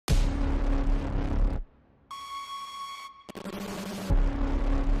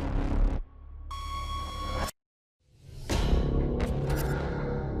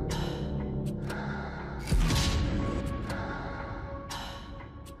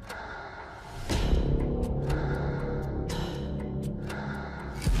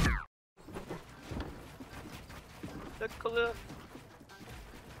clip.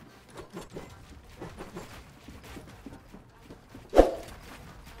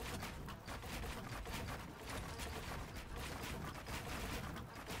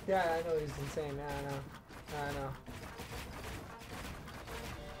 Yeah, I know he's insane. Yeah, I know. I know.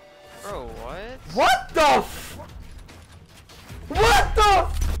 Bro, what? What the f- What the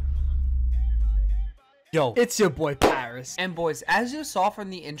f- Yo, it's your boy Paris. And boys, as you saw from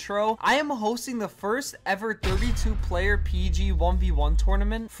the intro, I am hosting the first ever 32 player PG 1v1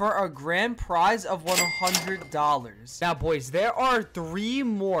 tournament for a grand prize of $100. Now boys, there are 3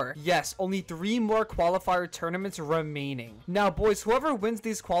 more. Yes, only 3 more qualifier tournaments remaining. Now boys, whoever wins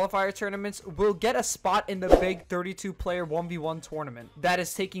these qualifier tournaments will get a spot in the big 32 player 1v1 tournament that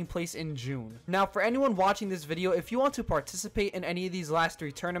is taking place in June. Now for anyone watching this video, if you want to participate in any of these last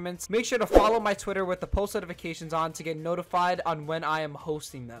 3 tournaments, make sure to follow my Twitter with the post notifications on to get notified on when I am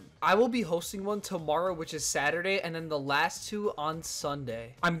hosting them. I will be hosting one tomorrow, which is Saturday, and then the last 2 on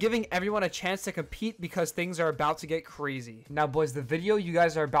Sunday. I'm giving everyone a chance to compete because things are about to get crazy. Now boys, the video you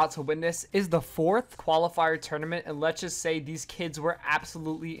guys are about to witness is the 4th qualifier tournament, and let's just say these kids were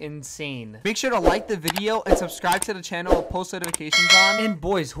absolutely insane. Make sure to like the video and subscribe to the channel with post notifications on. And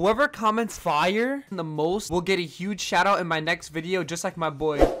boys, whoever comments fire the most will get a huge shout out in my next video, just like my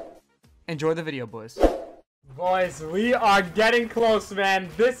boy. Enjoy the video, boys. Boys, we are getting close, man.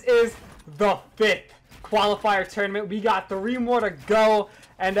 This is the 5th qualifier tournament. We got 3 more to go.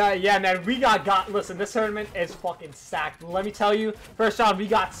 And yeah, man, we got listen, this tournament is fucking stacked. Let me tell you, first round, we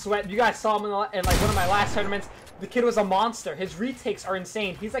got Sweat. You guys saw him in like one of my last tournaments. The kid was a monster. His retakes are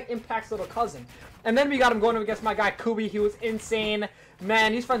insane. He's like Impact's little cousin. And then we got him going up against my guy Kubi. He was insane.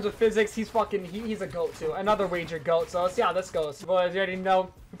 Man, he's friends with Physics. He's fucking, he's a goat too. Another wager goat. So let's see how this goes. Boys, you already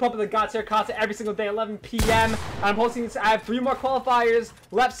know. We pump the Gods Here content every single day, 11 p.m. I'm hosting this. I have 3 more qualifiers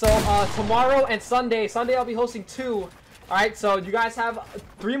left. So tomorrow and Sunday. Sunday I'll be hosting 2. Alright, so you guys have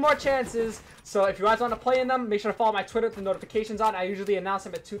 3 more chances. So if you guys want to play in them, make sure to follow my Twitter with the notifications on. I usually announce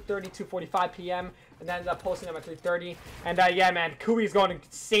them at 2:30, 2:45 p.m. and then end up posting them at 3:30. And yeah, man, Kui's going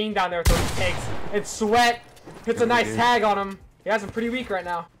insane down there with those takes. And Sweat hits a nice tag on him. He has him pretty weak right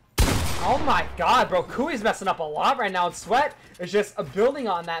now. Oh my god, bro. Kui's messing up a lot right now. And Sweat is just building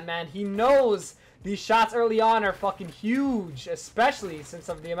on that, man. He knows these shots early on are fucking huge, especially since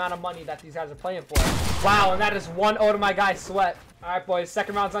of the amount of money that these guys are playing for. Wow, and that is 1-0 to my guy, Sweat. Alright, boys,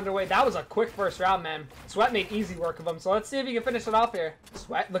 second round's underway. That was a quick first round, man. Sweat made easy work of him, so let's see if he can finish it off here.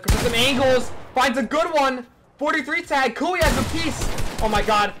 Sweat looking for some angles. Finds a good one. 43 tag. Kui has a piece. Oh my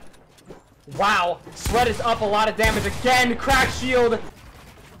god. Wow. Sweat is up a lot of damage again. Crack shield.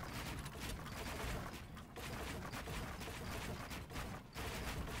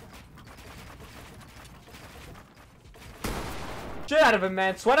 Shit out of him,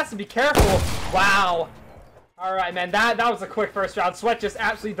 man. Sweat has to be careful. Wow. Alright, man. That was a quick first round. Sweat just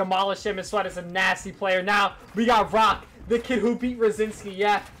absolutely demolished him, and Sweat is a nasty player. Now, we got Rock, the kid who beat Rosinski.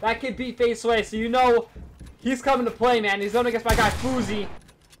 Yeah, that kid beat Faze Sway, so you know he's coming to play, man. He's going against my guy, Fuzi.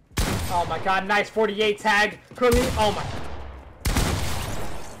 Oh, my God. Nice 48 tag. Curly. Oh, my.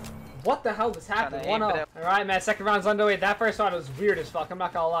 What the hell just happened? 1-0. Alright, man. Second round's underway. That first round was weird as fuck. I'm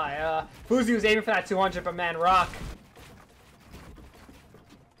not gonna lie. Fuzi was aiming for that 200, but, man, Rock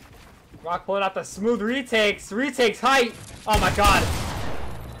pulling out the smooth retakes. Retakes height. Oh my god.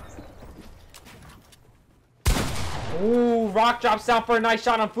 Ooh, Rock drops down for a nice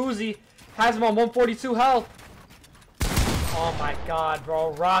shot on Fuzi. Has him on 142 health. Oh my god,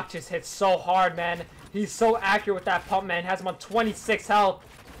 bro. Rock just hits so hard, man. He's so accurate with that pump, man. Has him on 26 health.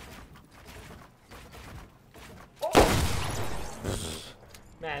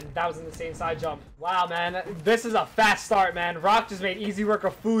 Man, that was an insane side jump. Wow, man. This is a fast start, man. Rock just made easy work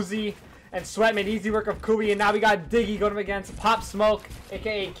of Fuzi. And Sweat made easy work of Kui. And now we got Diggy going up against Pop Smoke,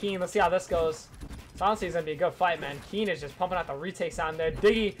 a.k.a. Keen. Let's see how this goes. So honestly, it's going to be a good fight, man. Keen is just pumping out the retakes on there.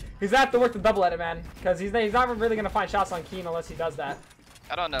 Diggy, he's going to have to work the double at it, man. Because he's not really going to find shots on Keen unless he does that.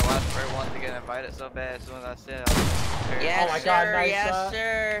 I don't know why Spur wants to get invited so bad as soon as I said yes, oh my god, nice yes,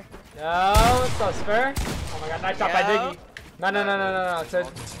 sir. No, let's go, Spur. Oh my god, nice shot by Diggy. No.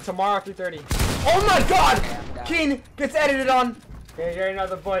 Tomorrow 3:30. Oh my god! Keen gets edited on. Okay, you already know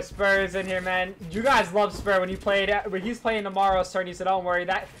the boy Spur is in here, man. You guys love Spur when he's playing tomorrow's turn. He said, don't worry,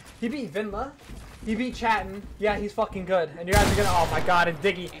 that he beat Vinla. He beat Chatton. Yeah, he's fucking good. And you guys are gonna, oh my god, and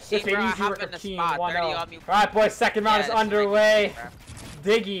Diggy. Just made easy work of Keen. 1-0. Alright, boys, second round is underway.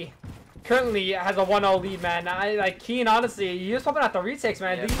 Diggy currently has a 1-0 lead, man. Like Keen, honestly, you just pumping out the retakes,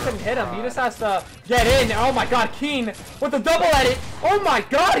 man. Yeah, Diggy couldn't hit him. He just has to get in. Oh my god, Keen with the double edit. Oh my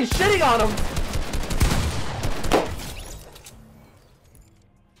god, he's shitting on him.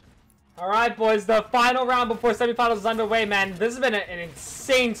 Alright, boys, the final round before semifinals is underway, man. This has been an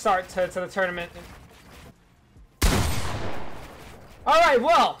insane start to the tournament. Alright,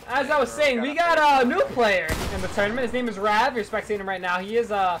 well, as I was saying, we got a new player in the tournament. His name is Rav. You're spectating him right now. He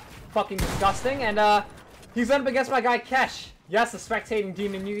is fucking disgusting, and he's going up against my guy Kesh. Yes, the spectating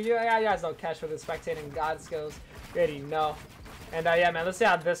demon. You guys know Kesh with his spectating god skills. You already know. And yeah, man, let's see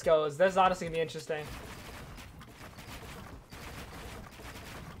how this goes. This is honestly gonna be interesting.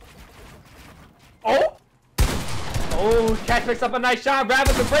 Oh! Oh, Kesh picks up a nice shot. Rav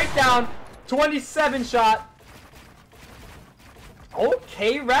with the breakdown. 27 shot.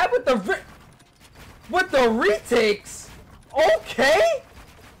 Okay, Rav with the retakes. Okay,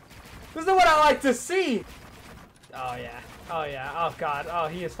 this is what I like to see. Oh yeah, oh yeah, oh god, oh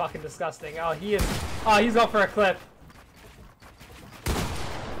he is fucking disgusting. Oh he is, oh he's going for a clip.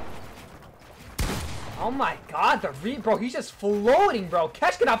 Oh my god, bro, he's just floating, bro.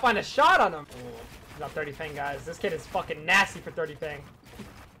 Kesh cannot find a shot on him. Ooh, he's got 30 ping, guys. This kid is fucking nasty for 30 ping.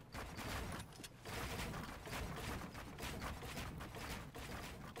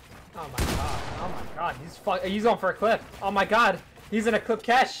 Oh my god, oh my god, he's going for a clip. Oh my god, he's in a clip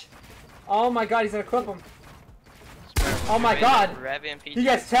Kesh. Oh my god, he's gonna clip him. Oh my god, he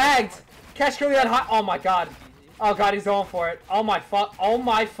gets tagged. Kesh really on high. Oh my god. Oh god, he's going for it. Oh my fuck, oh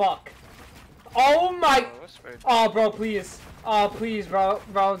my fuck. Oh my, oh bro, please. Oh please, bro,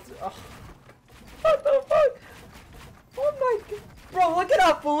 oh. What the fuck? Oh my god. Bro, look at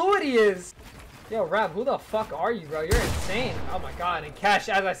how fluid he is. Yo, Rav, who the fuck are you, bro? You're insane. Oh my god. And Kesh,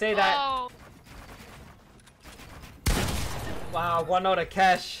 as I say that. Oh. Wow, 1-0 to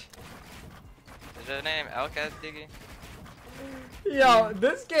Kesh. Is your name Elkaz Diggy? Yo,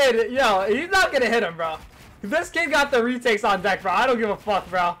 this kid, yo, he's not gonna hit him, bro. This kid got the retakes on deck, bro. I don't give a fuck,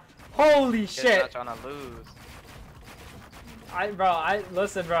 bro. Holy shit. Not trying to lose.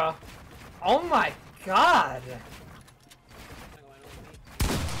 Listen, bro. Oh my god.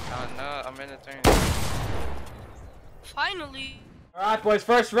 Oh no, I'm in the turn. Finally. Alright, boys,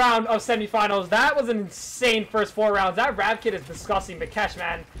 first round of semifinals. That was an insane first 4 rounds. That Rav kid is disgusting, but Kesh,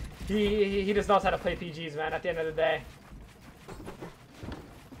 man, he just knows how to play PGs, man, at the end of the day.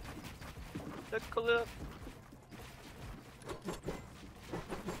 The clip.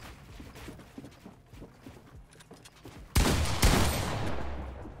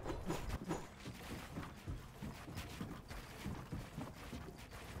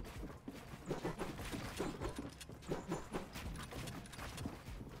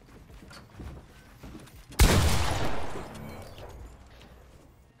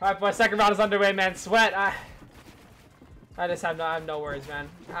 Alright, boys, second round is underway, man. Sweat, I just have no words, man.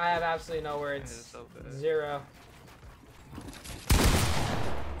 I have absolutely no words. So Zero.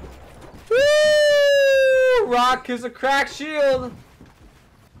 Woo! Rock is a cracked shield.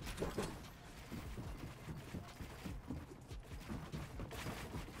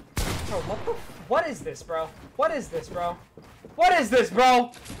 Bro, what is this, bro? What is this, bro? What is this,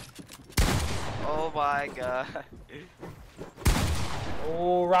 bro? Oh my god.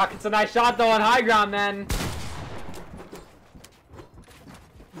 Oh, Rocket's a nice shot though on high ground, man.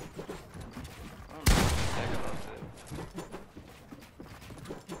 Oh,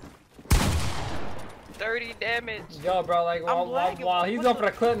 30 damage. Yo, bro, like while he's going for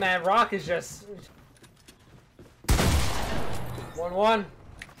the clip, man, Rock is just 1-1.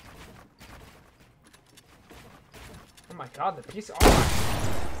 Oh my god, the piece.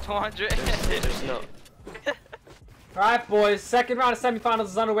 Oh 200. Alright, boys, second round of semifinals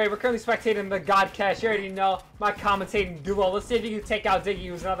is underway. We're currently spectating the God Kesh. You already know my commentating duo. Let's see if you can take out Diggy,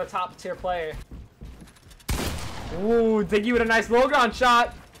 who's another top tier player. Ooh, Diggy with a nice low ground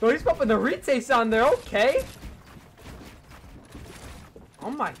shot. Oh, he's popping the retakes on there. Okay. Oh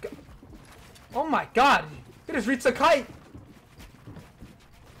my god. Oh my god. He just reached a kite.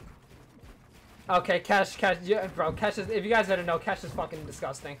 Okay, Kesh, yeah, bro, Kesh is, if you guys didn't know, Kesh is fucking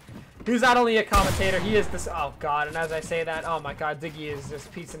disgusting. He's not only a commentator, he is this, oh god, and as I say that, oh my god, Diggy is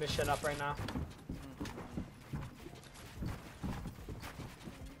just piecing this shit up right now.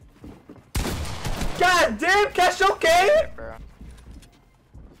 God damn, Kesh, okay?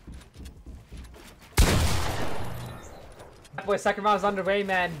 Boy, second round is underway,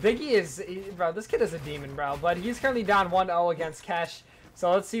 man. Diggy is, bro, this kid is a demon, bro, but he's currently down 1-0 against Kesh,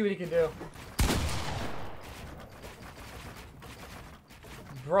 so let's see what he can do.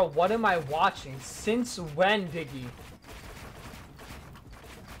 Bro, what am I watching? Since when, Diggy?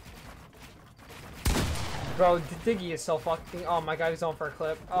 Bro, Diggy is so fucking... Oh my god, he's on for a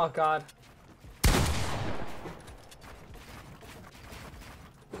clip. Oh god.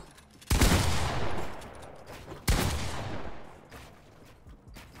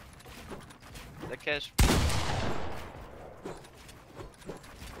 catch.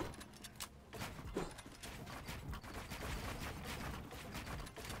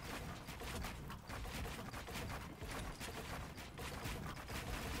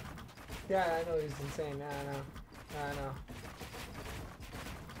 Yeah, I know he's insane. Yeah, I know. I know.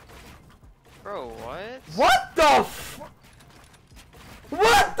 Bro, what? What the f-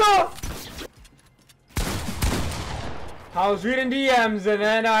 What the f- I was reading DMs and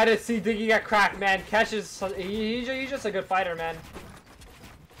then I just see Diggy get cracked, man. Kesh is he's just a good fighter, man.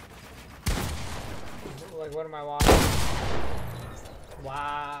 Like, what am I watching?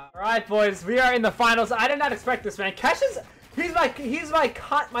 Wow. Alright, boys, we are in the finals. I did not expect this, man. Kesh is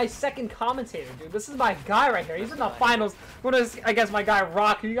my second commentator, dude. This is my guy right here. He's in the finals. I guess my guy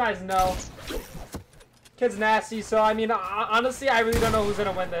Rock, who you guys know. Kid's nasty, so I mean, honestly, I really don't know who's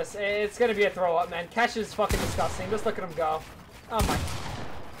gonna win this. It's gonna be a throw up, man. Kesh is fucking disgusting. Just look at him go. Oh my.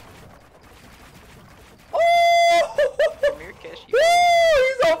 Oh! Come here, Kesh. Woo!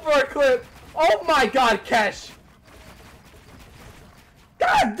 He's up for a clip. Oh my god, Kesh.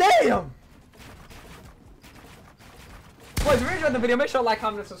 God damn! Boys, if you enjoyed the video, make sure to like,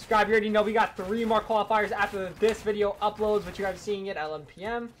 comment, and subscribe. You already know we got 3 more qualifiers after this video uploads, which you guys are seeing it at 11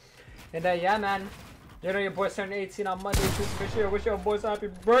 p.m. And yeah, man. You know your boy's turning 18 on Monday. Wish your boys happy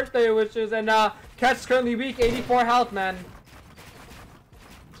birthday wishes. And Catch is currently weak, 84 health, man.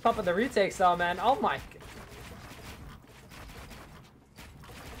 Let's pump up the retakes though, man. Oh my.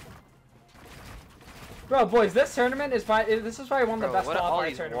 Bro, boys, this tournament is this is probably one of the best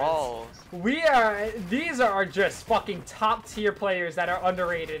qualifier tournaments. These are just fucking top tier players that are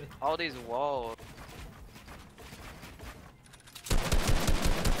underrated. All these walls.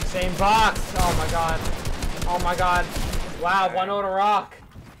 Same box. Oh my god. Oh my god. Wow, 1-0 to Rock.